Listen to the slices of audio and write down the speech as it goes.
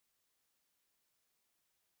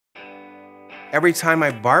Every time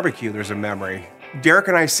I barbecue, there's a memory. Derek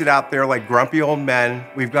and I sit out there like grumpy old men.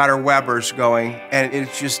 We've got our Webers going, and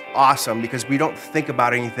it's just awesome because we don't think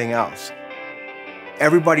about anything else.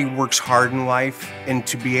 Everybody works hard in life, and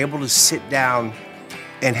to be able to sit down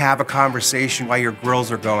and have a conversation while your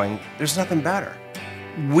grills are going, there's nothing better.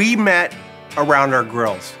 We met around our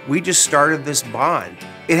grills. We just started this bond.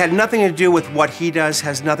 It had nothing to do with what he does,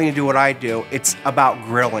 has nothing to do with what I do. It's about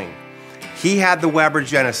grilling. He had the Weber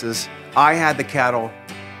Genesis, I had the kettle,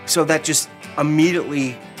 so that just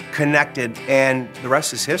immediately connected, and the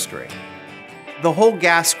rest is history. The whole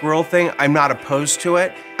gas grill thing, I'm not opposed to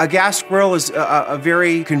it. A gas grill is a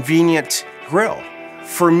very convenient grill.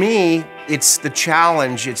 For me, it's the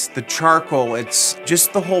challenge, it's the charcoal, it's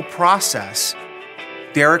just the whole process.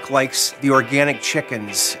 Derek likes the organic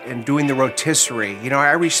chickens and doing the rotisserie. You know,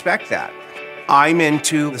 I respect that. I'm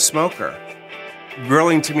into the smoker.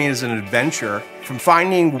 Grilling to me is an adventure. From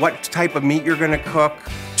finding what type of meat you're gonna cook,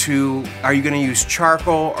 to are you gonna use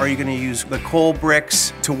charcoal, are you gonna use the coal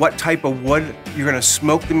bricks, to what type of wood you're gonna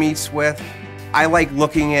smoke the meats with. I like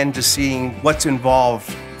looking into seeing what's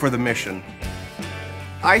involved for the mission.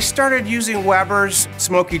 I started using Weber's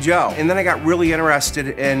Smoky Joe, and then I got really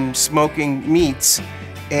interested in smoking meats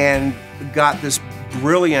and got this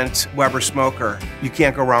brilliant Weber smoker. You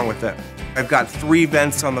can't go wrong with it. I've got 3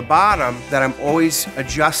 vents on the bottom that I'm always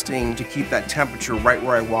adjusting to keep that temperature right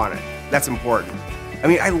where I want it. That's important. I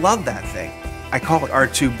mean, I love that thing. I call it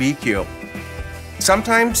R2BQ.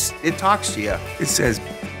 Sometimes it talks to you. It says,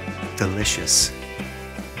 delicious.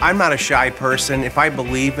 I'm not a shy person. If I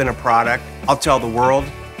believe in a product, I'll tell the world.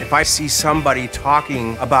 If I see somebody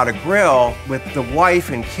talking about a grill with the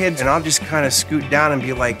wife and kids, and I'll just kind of scoot down and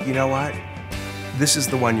be like, you know what? This is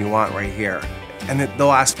the one you want right here. And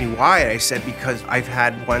they'll ask me why. I said, because I've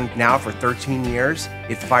had one now for 13 years.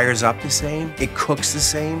 It fires up the same, it cooks the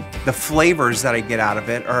same. The flavors that I get out of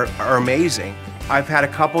it are amazing. I've had a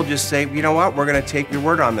couple just say, you know what, we're gonna take your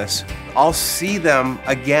word on this. I'll see them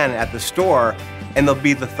again at the store, and they'll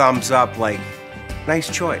be the thumbs up like, nice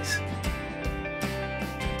choice.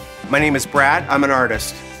 My name is Brad, I'm an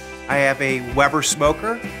artist. I have a Weber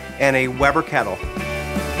smoker and a Weber kettle.